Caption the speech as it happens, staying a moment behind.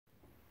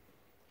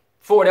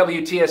For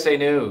WTSA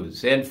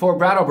News and for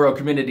Brattleboro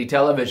Community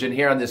Television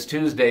here on this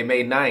Tuesday,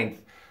 May 9th,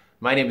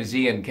 my name is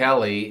Ian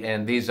Kelly,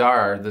 and these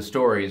are the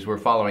stories we're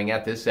following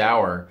at this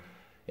hour.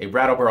 A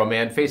Brattleboro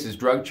man faces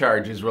drug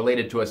charges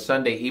related to a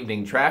Sunday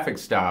evening traffic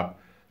stop.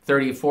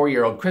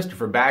 34-year-old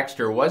Christopher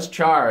Baxter was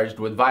charged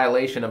with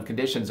violation of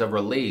conditions of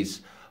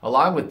release,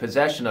 along with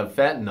possession of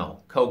fentanyl,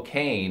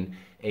 cocaine,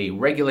 a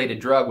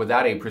regulated drug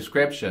without a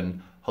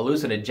prescription,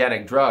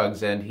 hallucinogenic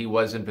drugs, and he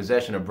was in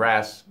possession of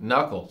brass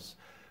knuckles.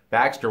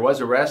 Baxter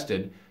was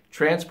arrested,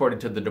 transported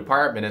to the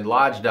department, and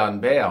lodged on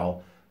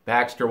bail.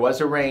 Baxter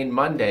was arraigned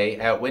Monday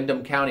at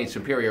Windham County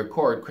Superior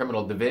Court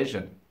Criminal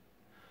Division.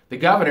 The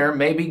governor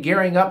may be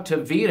gearing up to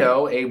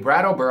veto a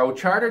Brattleboro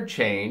charter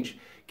change,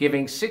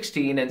 giving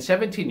 16 and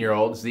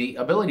 17-year-olds the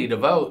ability to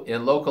vote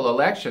in local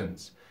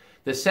elections.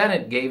 The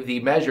Senate gave the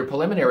measure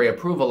preliminary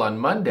approval on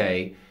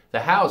Monday. The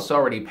House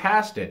already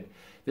passed it.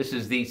 This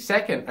is the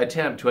second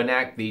attempt to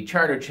enact the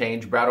charter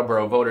change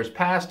Brattleboro voters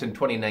passed in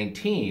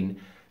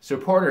 2019.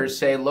 Supporters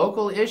say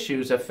local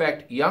issues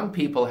affect young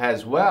people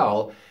as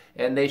well,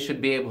 and they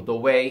should be able to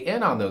weigh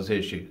in on those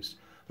issues.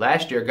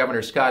 Last year,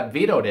 Governor Scott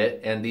vetoed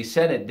it, and the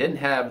Senate didn't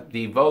have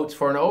the votes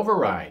for an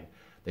override.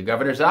 The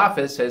governor's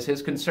office says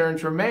his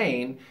concerns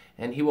remain,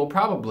 and he will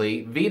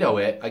probably veto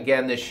it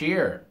again this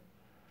year.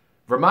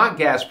 Vermont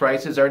gas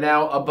prices are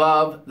now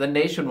above the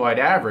nationwide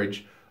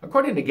average.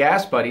 According to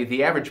Gas Buddy,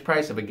 the average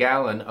price of a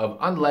gallon of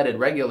unleaded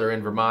regular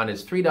in Vermont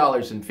is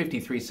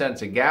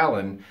 $3.53 a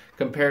gallon,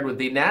 compared with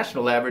the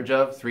national average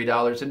of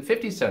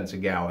 $3.50 a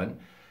gallon.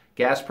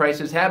 Gas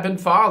prices have been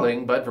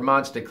falling, but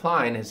Vermont's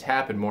decline has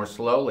happened more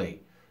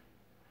slowly.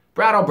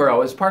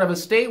 Brattleboro is part of a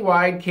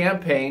statewide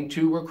campaign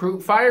to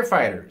recruit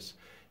firefighters.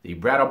 The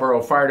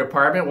Brattleboro Fire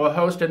Department will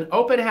host an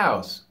open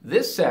house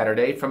this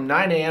Saturday from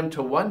 9 a.m.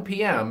 to 1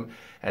 p.m.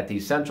 at the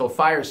Central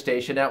Fire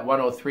Station at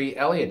 103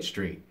 Elliott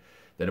Street.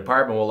 The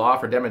department will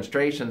offer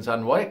demonstrations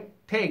on what it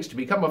takes to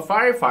become a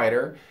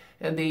firefighter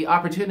and the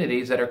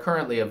opportunities that are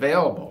currently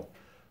available.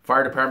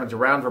 Fire departments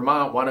around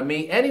Vermont want to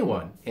meet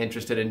anyone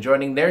interested in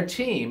joining their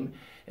team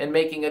and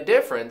making a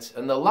difference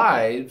in the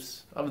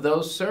lives of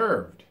those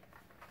served.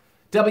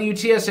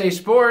 WTSA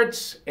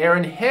Sports,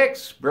 Aaron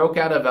Hicks broke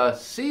out of a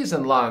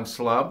season-long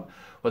slump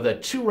with a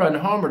two-run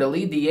homer to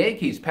lead the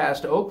Yankees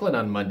past Oakland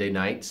on Monday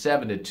night,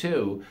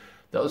 7-2.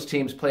 Those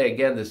teams play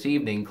again this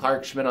evening.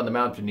 Clark Schmidt on the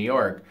mound for New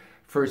York.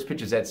 First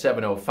pitch is at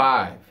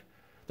 7:05.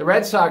 The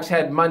Red Sox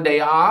had Monday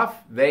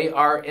off. They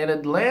are in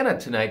Atlanta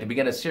tonight to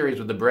begin a series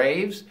with the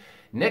Braves.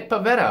 Nick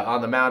Pivetta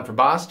on the mound for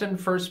Boston.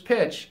 First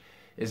pitch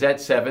is at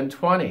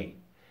 7:20.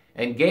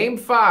 And Game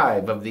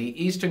 5 of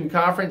the Eastern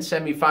Conference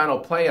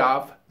semifinal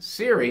playoff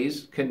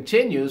series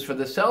continues for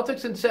the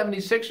Celtics and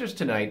 76ers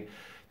tonight.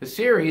 The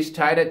series,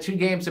 tied at 2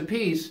 games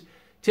apiece,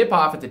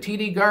 tip-off at the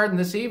TD Garden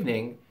this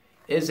evening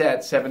is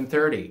at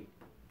 7:30.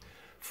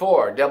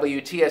 For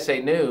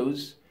WTSA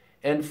News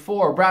and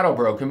for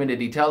Brattleboro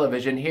Community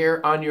Television here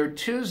on your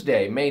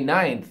Tuesday, May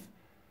 9th,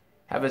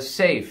 have a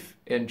safe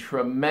and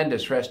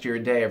tremendous rest of your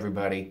day,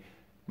 everybody.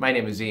 My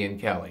name is Ian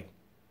Kelly.